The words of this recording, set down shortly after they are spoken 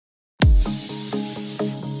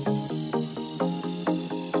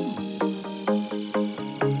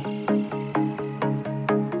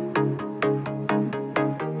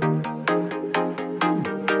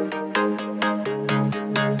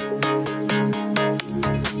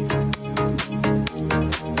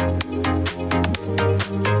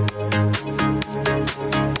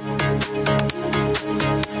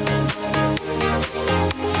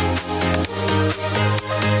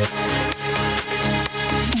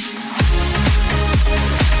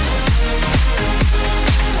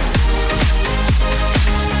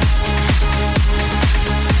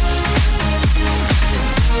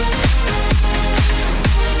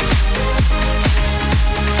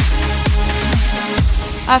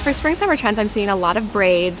For spring summer trends, I'm seeing a lot of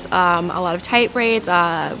braids, a lot of tight braids.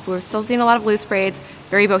 We're still seeing a lot of loose braids,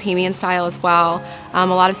 very bohemian style as well. A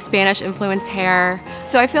lot of Spanish influenced hair.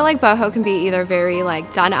 So I feel like boho can be either very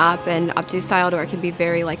like done up and updo styled, or it can be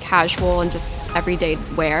very like casual and just everyday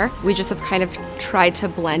wear. We just have kind of tried to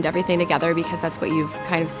blend everything together because that's what you've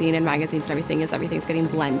kind of seen in magazines and everything, is everything's getting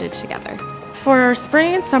blended together. For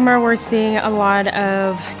spring and summer, we're seeing a lot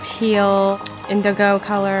of teal, indigo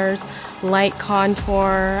colors, light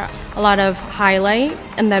contour, a lot of highlight,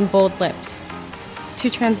 and then bold lips.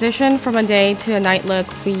 To transition from a day to a night look,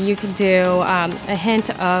 you could do a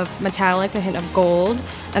hint of metallic, a hint of gold,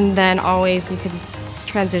 and then always you could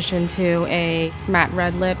transition to a matte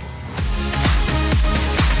red lip